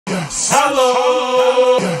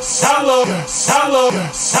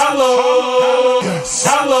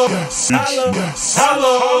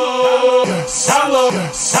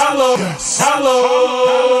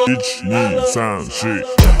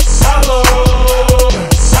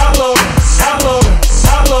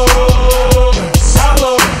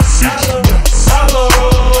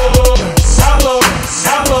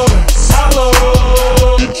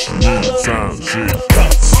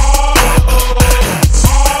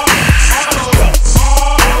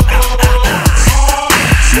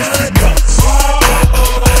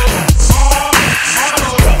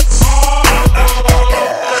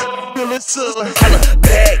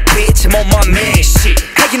Bad bitch, I'm on my man shit.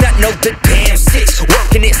 How you not know the damn six?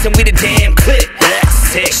 Working it, and we the damn clip.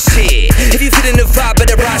 Sick shit. If you feelin' the vibe,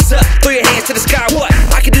 better rise up. Throw your hands to the sky, what?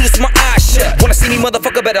 I can do this with my eyes shut. Wanna see me,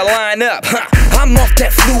 motherfucker, better line up. I'm off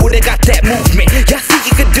that fluid, I got that movement. Y'all think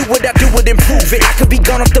you can do what I do it, improve it. I could be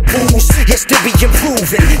gone off the booze, yet still be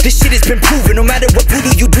improving. This shit has been proven. No matter what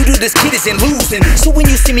voodoo you do, this kid isn't losing. So when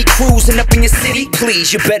you see me cruising up in your city,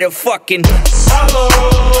 please, you better fucking follow.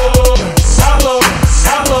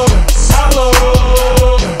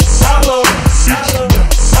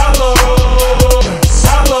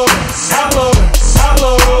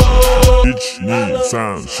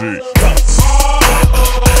 Sound shit.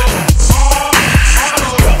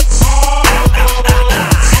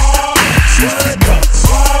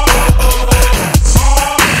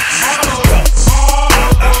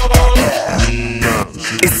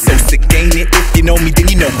 It's so sick, ain't it? If you know me, then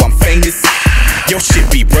you know I'm famous. Your shit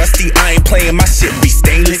be rusty, I ain't playing, my shit be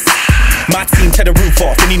stainless. My team tear the roof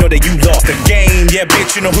off, and you know that you lost the game. Yeah,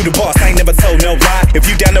 bitch, you know who the boss, I ain't never told no lie. If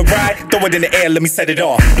you down to ride, throw it in the air, let me set it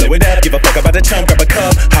off. Blow it up, give a fuck about the chump, grab a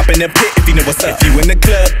cup. Hop in the pit if you know what's up. If you in the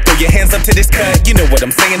club, throw your hands up to this cut. You know what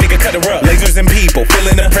I'm saying, nigga, cut her up. Lasers and people,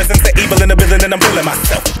 feeling the presence of evil in the building, and I'm feeling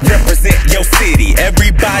myself. Represent your city,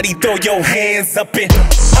 everybody throw your hands up in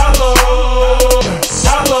hollow,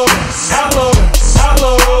 hollow, hollow,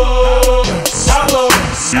 hollow, hollow,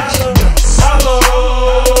 hollow, hollow,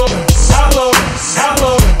 hollow,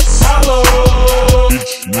 hollow, hollow.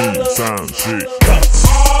 Sound shit.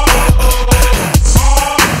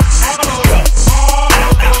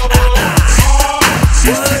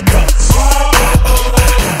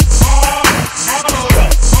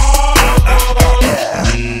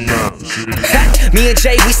 Me and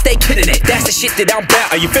Jay, we stay killing it. That's the shit that I'm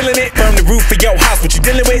about. Are you feeling it? Burn the roof of your house. What you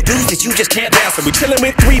dealing with? Dudes that you just can't bounce. So we chilling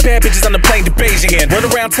with 3 bad bitches on the plane to Beijing. And run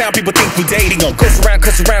around town, people think we dating. On cuss around,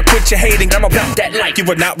 quit your hating. I'm about that life. You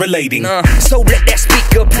are not relating. So let that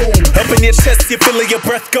speaker boom. Up in your chest, you feeling your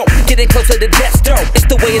breath go. Getting closer to death's door.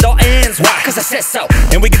 It's the way it all ends. Why? Cause I said so.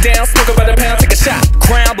 And we get down, smoke about a pound, take a shot.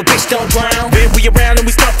 Crown, but bitch don't drown. When we around and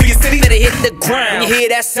we start for your city, better hit the ground. When you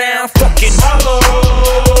hear that sound, fucking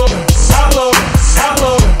hollow.